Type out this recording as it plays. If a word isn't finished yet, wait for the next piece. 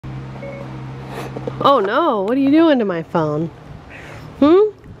Oh no, what are you doing to my phone?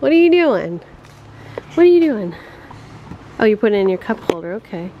 What are you doing? What are you doing? Oh, you're putting it in your cup holder,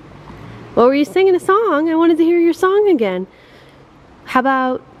 okay. Well, were you singing a song? I wanted to hear your song again. How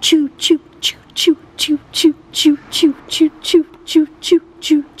about choo choo choo choo choo choo choo choo choo choo choo choo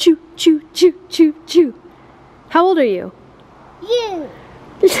choo choo choo choo choo choo. How old are you? You.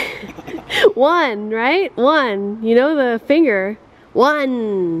 1, right? 1. You know the finger.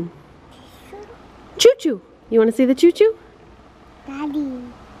 1. Choo choo. You want to see the choo choo? Daddy.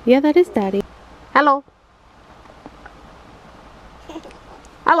 Yeah, that is Daddy. Hello.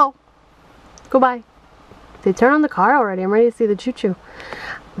 Hello. Goodbye. They turn on the car already. I'm ready to see the choo choo.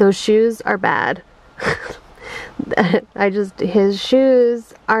 Those shoes are bad. His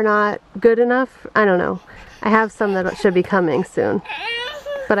shoes are not good enough. I don't know. I have some that should be coming soon.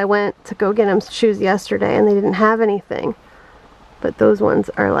 But I went to go get him shoes yesterday and they didn't have anything. But those ones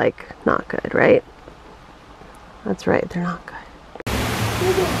are like not good, right? That's right, they're not good.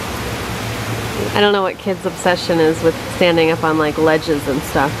 I don't know what kids' obsession is with standing up on like ledges and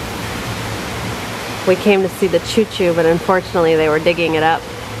stuff. We came to see the choo-choo, but unfortunately they were digging it up.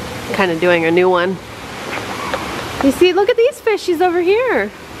 Kind of doing a new one. You see, look at these fishies over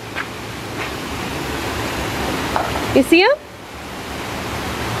here. You see him?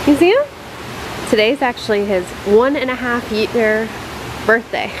 You see him? Today's actually his 1.5-year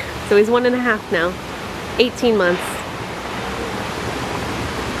birthday. So he's 1.5 now. 18 months.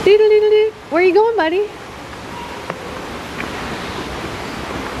 Doodle-doodle-doo. Where are you going, buddy?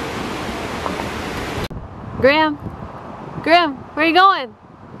 Graham, Graham, where are you going?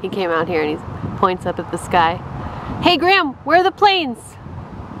 He came out here and he points up at the sky. Hey Graham, where are the planes?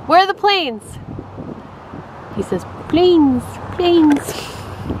 Where are the planes? He says, planes, planes.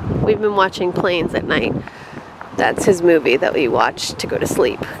 We've been watching planes at night. That's his movie that we watch to go to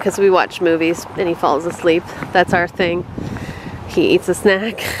sleep. Because we watch movies and he falls asleep. That's our thing. He eats a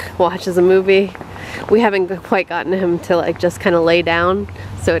snack, watches a movie. We haven't quite gotten him to like just kind of lay down.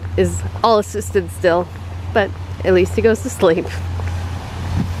 So it is all assisted still. But at least he goes to sleep.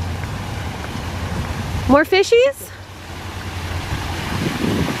 More fishies?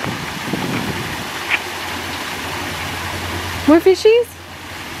 More fishies?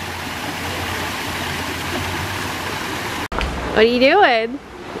 What are you doing?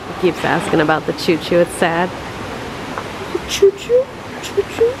 He keeps asking about the choo-choo. It's sad. Choo-choo,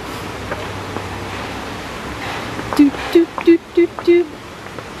 choo-choo. Do do do do do.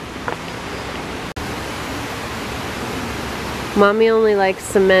 Mommy only likes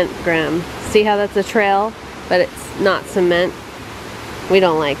cement, Graham. See how that's a trail, but it's not cement? We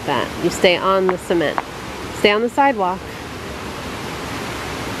don't like that. You stay on the cement. Stay on the sidewalk.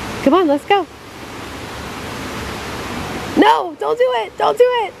 Come on, let's go. No, don't do it. Don't do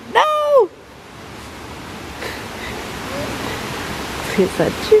it. No! He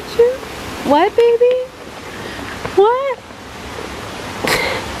said, choo-choo. What, baby? What?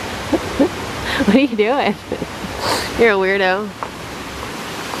 What are you doing? You're a weirdo.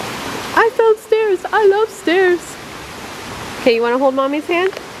 I found stairs. I love stairs. Okay, you want to hold Mommy's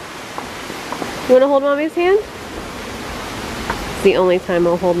hand? You want to hold Mommy's hand? It's the only time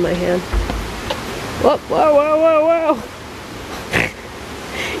I'll hold my hand. Whoa, whoa, whoa, whoa, whoa.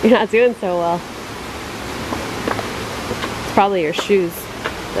 You're not doing so well. It's probably your shoes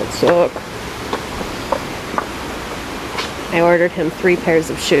that suck. I ordered him 3 pairs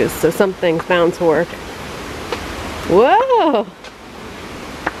of shoes, so something's bound to work. Whoa!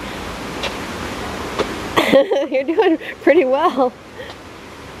 You're doing pretty well.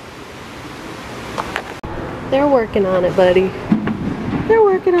 They're working on it, buddy. They're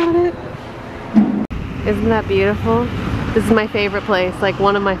working on it. Isn't that beautiful? This is my favorite place, like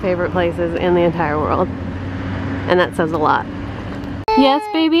one of my favorite places in the entire world. And that says a lot. Yes,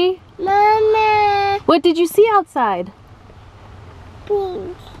 baby? Mama. What did you see outside?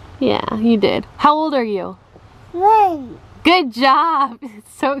 Pink. Yeah, you did. How old are you? 1. Good job!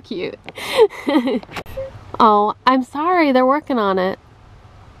 It's so cute. Oh, I'm sorry, they're working on it.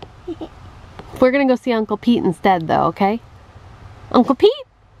 We're gonna go see Uncle Pete instead though, okay? Uncle Pete?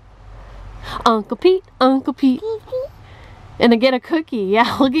 Uncle Pete, Uncle Pete. And to get a cookie.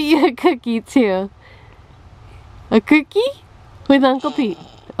 Yeah, we'll get you a cookie too. A cookie with Uncle Pete.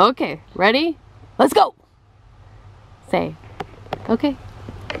 Okay, ready? Let's go! Say, okay.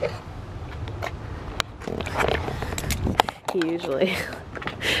 He usually,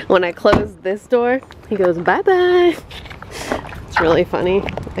 when I close this door, he goes bye-bye. It's really funny.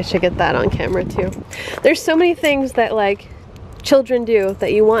 I should get that on camera too. There's so many things that like children do,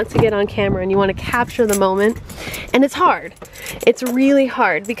 that you want to get on camera and you want to capture the moment. And it's hard. It's really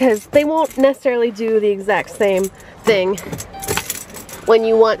hard because they won't necessarily do the exact same thing when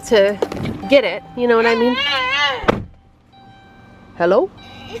you want to get it. You know what I mean? Hello?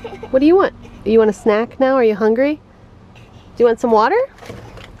 What do you want? You want a snack now? Are you hungry? Do you want some water?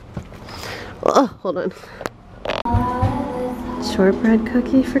 Oh, hold on. Shortbread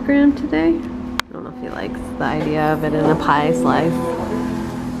cookie for Graham today. I don't know if he likes the idea of it in a pie slice.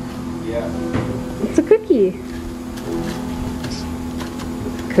 Yeah. It's a cookie.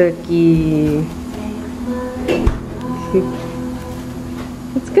 Cookie.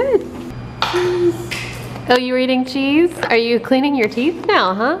 It's good. Oh, you were eating cheese? Are you cleaning your teeth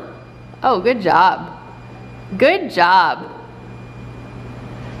now, huh? Oh, good job. Good job.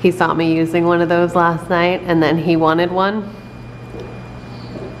 He saw me using one of those last night and then he wanted one.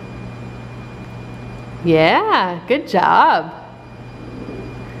 Yeah, good job.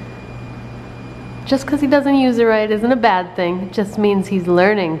 Just because he doesn't use it right isn't a bad thing. It just means he's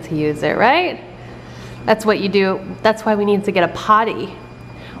learning to use it, right? That's what you do. That's why we need to get a potty.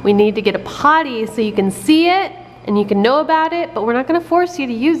 We need to get a potty so you can see it and you can know about it, but we're not going to force you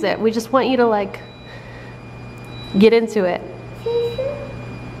to use it. We just want you to like get into it.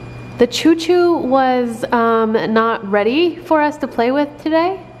 The choo-choo was not ready for us to play with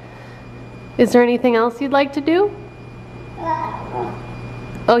today. Is there anything else you'd like to do?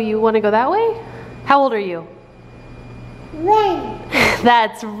 Oh, you want to go that way? How old are you?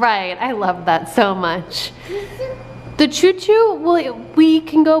 That's right. I love that so much. The choo-choo, well, we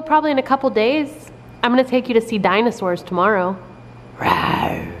can go probably in a couple days. I'm going to take you to see dinosaurs tomorrow.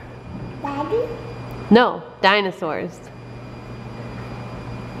 Rawr. Daddy? No, dinosaurs.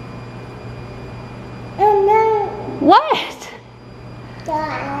 Oh no. What?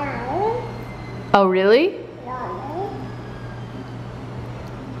 Daddy. Oh, really? Daddy.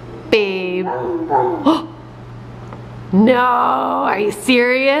 Babe. Bum, No, are you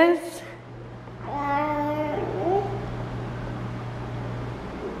serious?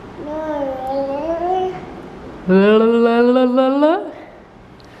 La, la, la, la, la.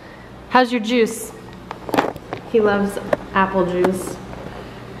 How's your juice? He loves apple juice.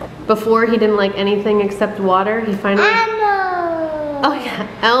 Before he didn't like anything except water. He finally... Elmo. Oh yeah,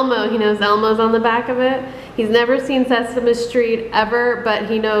 Elmo. He knows Elmo's on the back of it. He's never seen Sesame Street ever, but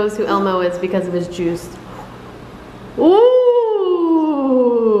he knows who Elmo is because of his juice. Ooh!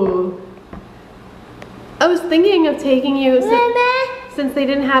 I was thinking of taking you... Since they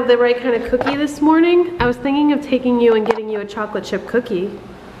didn't have the right kind of cookie this morning, I was thinking of taking you and getting you a chocolate chip cookie.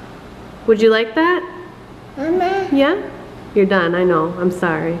 Would you like that? Mama. Yeah? You're done, I know. I'm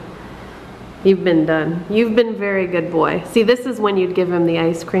sorry. You've been done. You've been very good boy. See, this is when you'd give him the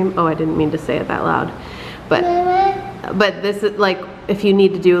ice cream. Oh, I didn't mean to say it that loud. But this is like, if you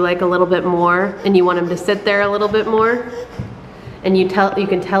need to do like a little bit more and you want him to sit there a little bit more, and you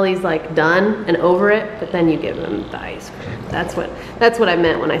can tell he's like done and over it, but then you give him the ice cream. That's what I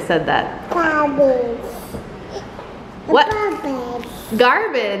meant when I said that. Garbage. What? Garbage.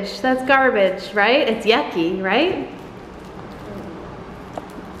 Garbage. That's garbage, right? It's yucky, right?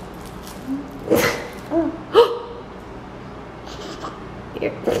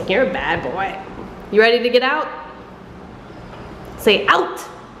 You're a bad boy. You ready to get out? Say out.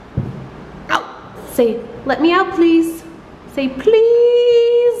 Out. Say, let me out, please. Say,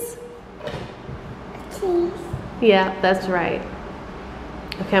 please. Cheese. Yeah, that's right.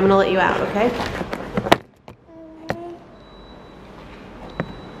 Okay, I'm gonna let you out, okay?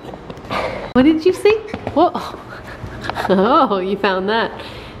 What did you see? Whoa. Oh, you found that.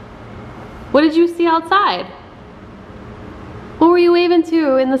 What did you see outside? What were you waving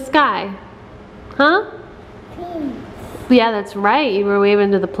to in the sky? Huh? Planes. Yeah, that's right. You were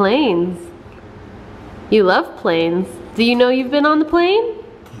waving to the planes. You love planes. Do you know you've been on the plane?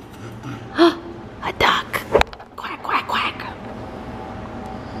 A duck. Quack, quack, quack.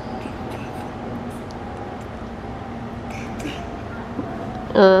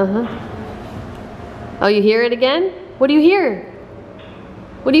 Uh-huh. Oh, you hear it again? What do you hear?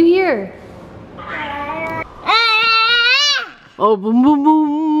 What do you hear? Oh, boom, boom,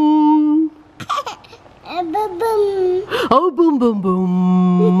 boom. Boom, boom. Oh, boom, boom,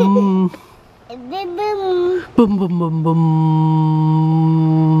 boom. Boom, boom. Boom, boom, boom, boom.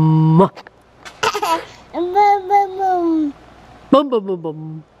 Boom, boom, boom. Boom, boom, boom,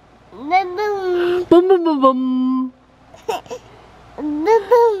 boom. Boom, boom. Boom, boom, boom, boom. Boom,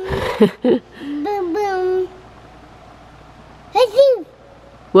 boom. Boom, boom. Achoo.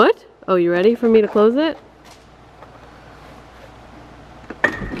 What? Oh, you ready for me to close it?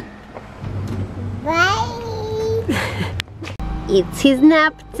 Bye. It's his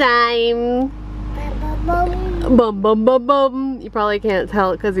nap time. Ba-ba-bum. Bum bum bum bum. You probably can't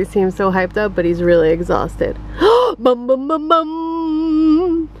tell it because he seems so hyped up, but he's really exhausted. Bum bum bum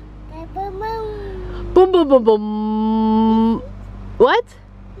bum. Ba-ba-bum. Boom boom boom boom. What?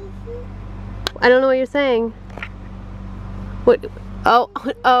 I don't know what you're saying. What? Oh,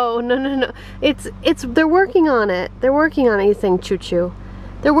 oh, no. It's, they're working on it. They're working on it. He's saying choo choo.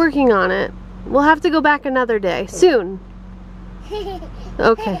 They're working on it. We'll have to go back another day. Soon.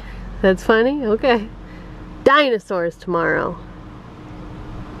 Okay. That's funny? Okay. Dinosaurs tomorrow.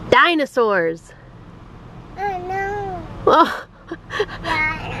 Dinosaurs. Oh no. Oh.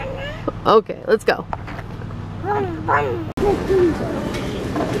 Okay, let's go. Bum, bum.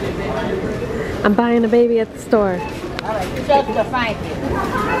 I'm buying a baby at the store. Just to find you.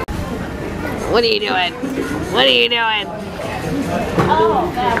 What are you doing? What are you doing? Oh,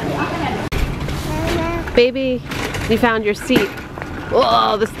 that's Baby, you found your seat.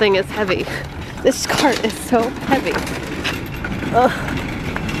 Whoa, this thing is heavy. This cart is so heavy.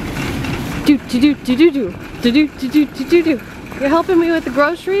 Do do do do do do do do do do do do. You're helping me with the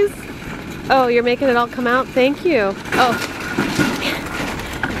groceries? Oh, you're making it all come out? Thank you. Oh,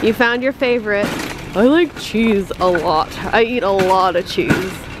 you found your favorite. I like cheese a lot. I eat a lot of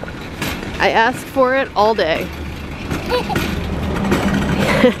cheese. I ask for it all day.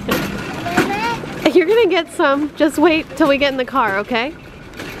 You're gonna get some. Just wait till we get in the car, okay?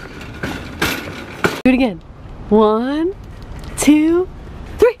 Do it again. 1, 2,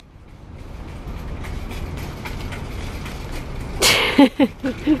 3.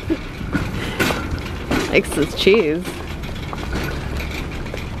 Likes this cheese.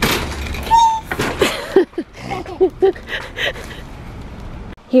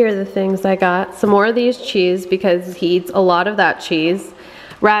 Here are the things I got. Some more of these cheese because he eats a lot of that cheese.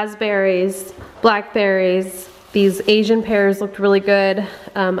 Raspberries, blackberries. These Asian pears looked really good.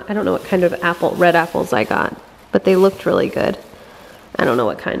 I don't know what kind of apple, red apples I got, but they looked really good. I don't know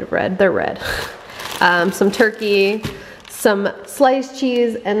what kind of red. They're red. Some turkey, some sliced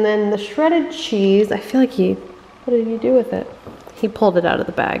cheese, and then the shredded cheese. I feel like what did he do with it? He pulled it out of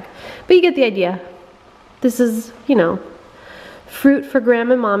the bag. But you get the idea. This is, you know, fruit for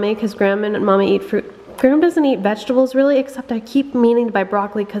Graham and Mommy, because Graham and Mommy eat fruit. Graham doesn't eat vegetables really, except I keep meaning to buy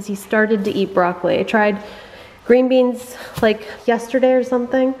broccoli because he started to eat broccoli. I tried green beans like yesterday or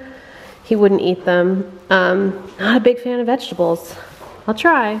something. He wouldn't eat them. Not a big fan of vegetables. I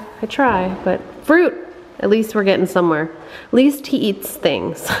try, but fruit, at least we're getting somewhere. At least he eats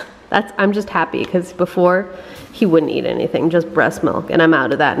things. I'm just happy because before he wouldn't eat anything, just breast milk, and I'm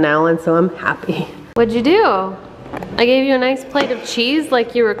out of that now, and so I'm happy. What'd you do? I gave you a nice plate of cheese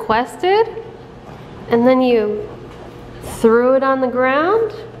like you requested, and then you threw it on the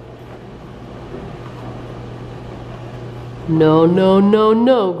ground? No, no, no,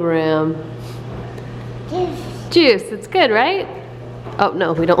 no, Graham. Juice, it's good, right? Oh,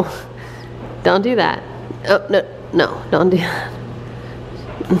 no, we don't. Don't do that. Oh, no, don't do that.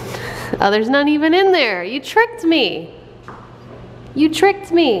 Oh, there's none even in there. You tricked me. You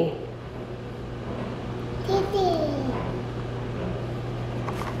tricked me.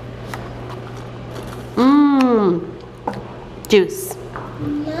 Juice.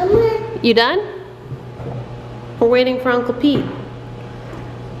 Mama. You done? We're waiting for Uncle Pete.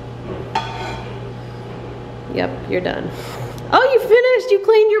 Yep, you're done. Oh, you finished. You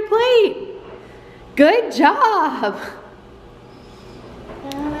cleaned your plate. Good job.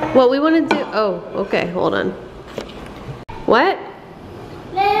 What we want to do, oh, okay, hold on. What?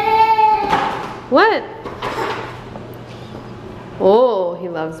 What? Oh, he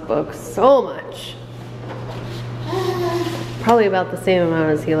loves books so much. Probably about the same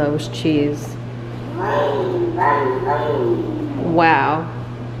amount as he loves cheese. Wow.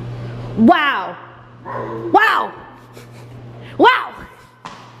 Wow. Wow. Wow.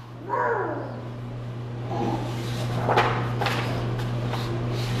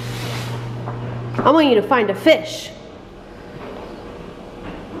 I want you to find a fish.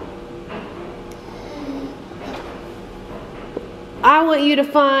 I want you to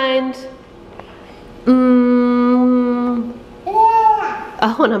find,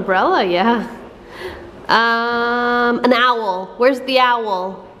 oh, an umbrella, yeah. An owl. Where's the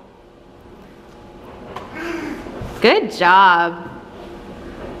owl? Good job.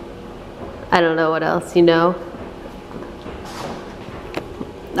 I don't know what else you know.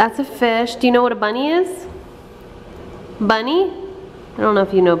 That's a fish. Do you know what a bunny is? Bunny? I don't know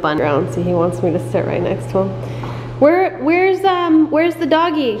if you know bunny. See, he wants me to sit right next to him. Where's the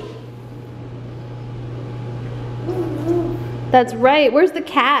doggy? That's right. Where's the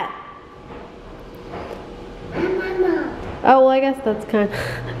cat? Oh, well, I guess that's kind of...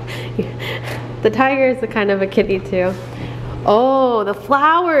 The tiger is kind of a kitty, too. Oh, the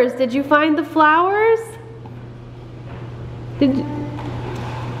flowers. Did you find the flowers? Did you...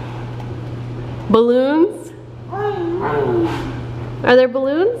 Balloons? Are there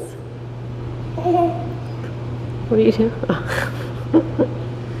balloons? What are you doing?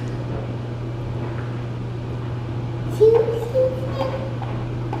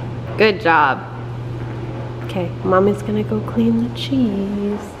 Good job. Okay, Mommy's gonna go clean the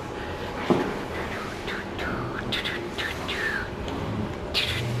cheese.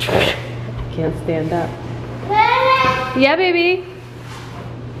 Can't stand up. Yeah, baby.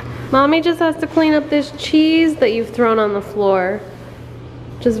 Mommy just has to clean up this cheese that you've thrown on the floor.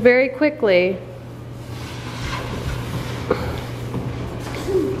 Just very quickly.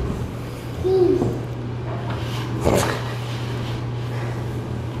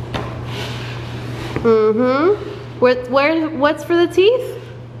 Mm-hmm. What's for the teeth?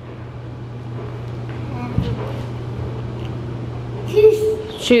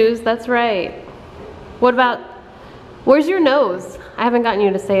 Shoes, that's right. What about, where's your nose? I haven't gotten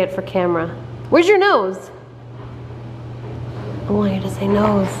you to say it for camera. Where's your nose? I want you to say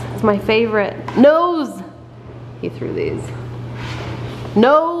nose. It's my favorite. Nose! He threw these.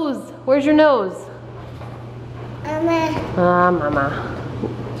 Nose! Where's your nose? Mama. Mama.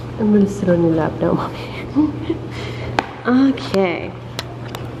 I'm gonna sit on your lap now, Mommy. Okay.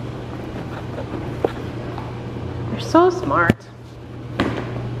 You're so smart.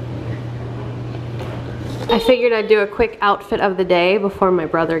 I figured I'd do a quick outfit of the day before my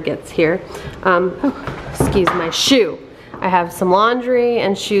brother gets here. Excuse my shoe. I have some laundry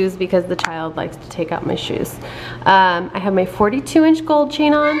and shoes because the child likes to take out my shoes. I have my 42-inch gold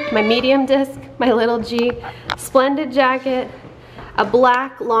chain on, my medium disc, my little G, splendid jacket, a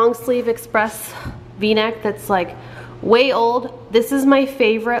black long sleeve express v-neck that's like way old. This is my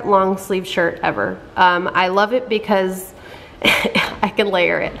favorite long sleeve shirt ever. I love it because I can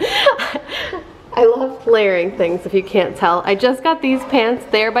layer it. I love layering things, if you can't tell. I just got these pants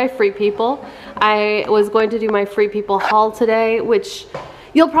there by Free People. I was going to do my Free People haul today, which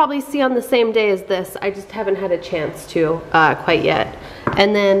you'll probably see on the same day as this. I just haven't had a chance to quite yet.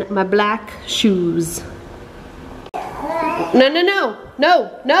 And then my black shoes. No, no, no,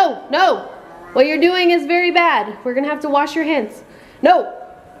 no, no, no. What you're doing is very bad. We're gonna have to wash your hands. No.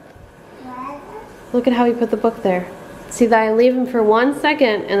 Look at how he put the book there. See that I leave him for 1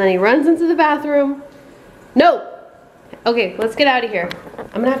 second and then he runs into the bathroom. No. Okay, let's get out of here.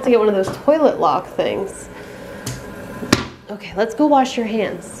 I'm gonna have to get one of those toilet lock things. Okay, let's go wash your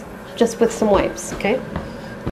hands. Just with some wipes, okay?